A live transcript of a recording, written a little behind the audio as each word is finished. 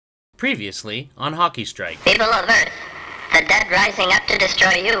Previously on Hockey Strike. People of Earth, the dead rising up to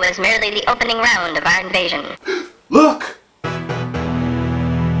destroy you is merely the opening round of our invasion. Look!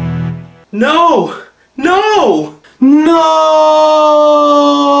 No! No! No!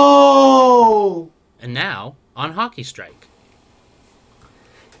 And now on Hockey Strike.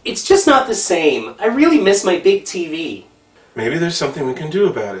 It's just not the same. I really miss my big TV. Maybe there's something we can do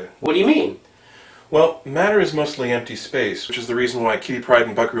about it. What do you mean? Well, matter is mostly empty space, which is the reason why Kitty Pryde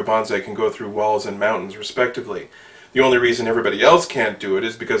and Buckaroo Banzai can go through walls and mountains, respectively. The only reason everybody else can't do it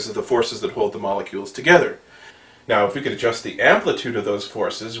is because of the forces that hold the molecules together. Now, if we could adjust the amplitude of those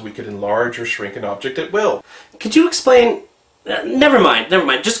forces, we could enlarge or shrink an object at will. Could you explain... Never mind.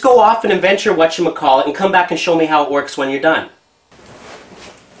 Just go off and invent your whatchamacallit and come back and show me how it works when you're done.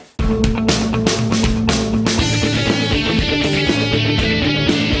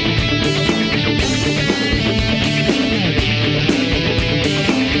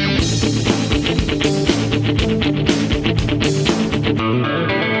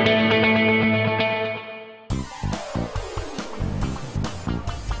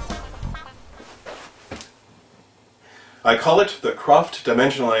 I call it the Croft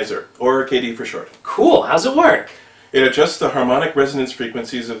Dimensionalizer, or KD for short. Cool. How's it work? It adjusts the harmonic resonance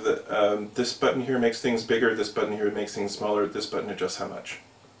frequencies of the... this button here makes things bigger, this button here makes things smaller, this button adjusts how much.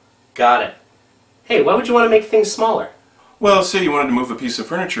 Got it. Hey, why would you want to make things smaller? Well, say you wanted to move a piece of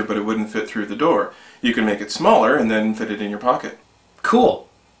furniture, but it wouldn't fit through the door. You can make it smaller and then fit it in your pocket. Cool.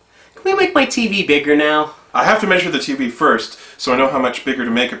 Can we make my TV bigger now? I have to measure the TV first, so I know how much bigger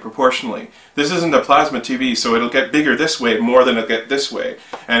to make it proportionally. This isn't a plasma TV, so it'll get bigger this way more than it'll get this way.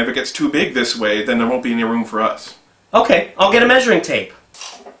 And if it gets too big this way, then there won't be any room for us. Okay, I'll get a measuring tape.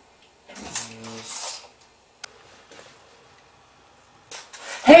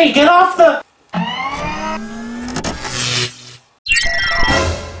 Hey, get off the...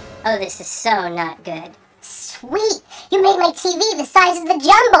 Oh, this is so not good. Sweet! You made my TV the size of the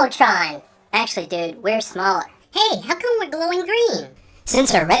Jumbotron! Actually, dude, we're smaller. Hey, how come we're glowing green?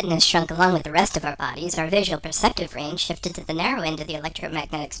 Since our retinas shrunk along with the rest of our bodies, our visual perceptive range shifted to the narrow end of the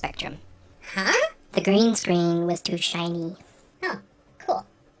electromagnetic spectrum. Huh? The green screen was too shiny. Oh, cool.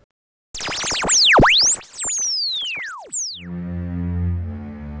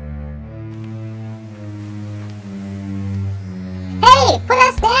 Hey, put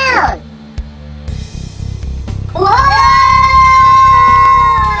us down! Whoa!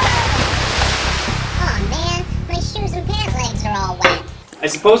 I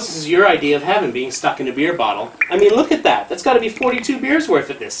suppose this is your idea of heaven, being stuck in a beer bottle. I mean, look at that. That's got to be 42 beers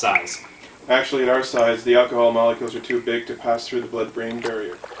worth at this size. Actually, at our size, the alcohol molecules are too big to pass through the blood-brain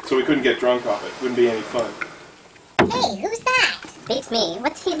barrier, so we couldn't get drunk off it. Wouldn't be any fun. Hey, who's that? Beats me.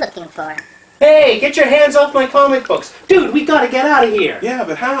 What's he looking for? Hey, get your hands off my comic books. Dude, we gotta get out of here. Yeah,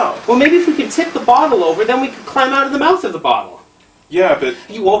 but how? Well, maybe if we can tip the bottle over, then we could climb out of the mouth of the bottle. Yeah, but...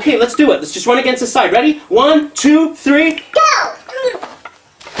 Okay, let's do it. Let's just run against the side. Ready? 1, 2, 3... Go!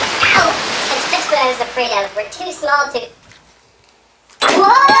 Ow! That's just what I was afraid of. We're too small to...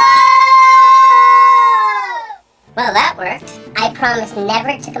 Whoa! Well, that worked. I promise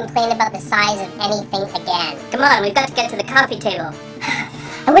never to complain about the size of anything again. Come on, we've got to get to the coffee table.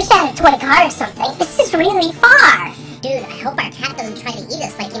 I wish I had a toy car or something. This is really far. Dude, I hope our cat doesn't try to eat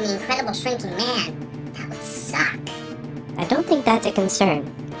us like in The Incredible Shrinking Man. That would suck. I don't think that's a concern.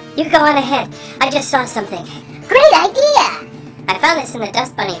 You go on ahead. I just saw something. Great idea! I found this in the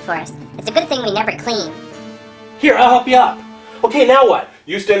dust bunny forest. It's a good thing we never clean. Here, I'll help you up. Okay, now what?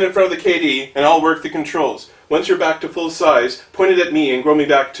 You stand in front of the KD, and I'll work the controls. Once you're back to full size, point it at me and grow me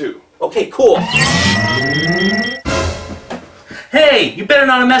back too. Okay, cool. Hey, you better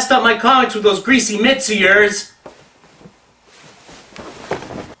not have messed up my comics with those greasy mitts of yours.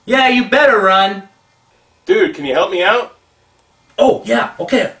 Yeah, you better run. Dude, can you help me out? Oh, yeah,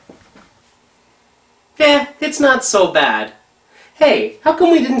 okay. Yeah, it's not so bad. Hey, how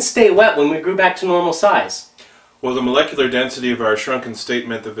come we didn't stay wet when we grew back to normal size? Well, the molecular density of our shrunken state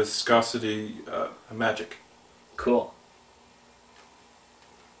meant the viscosity, magic. Cool.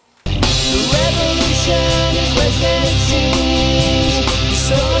 Revolution!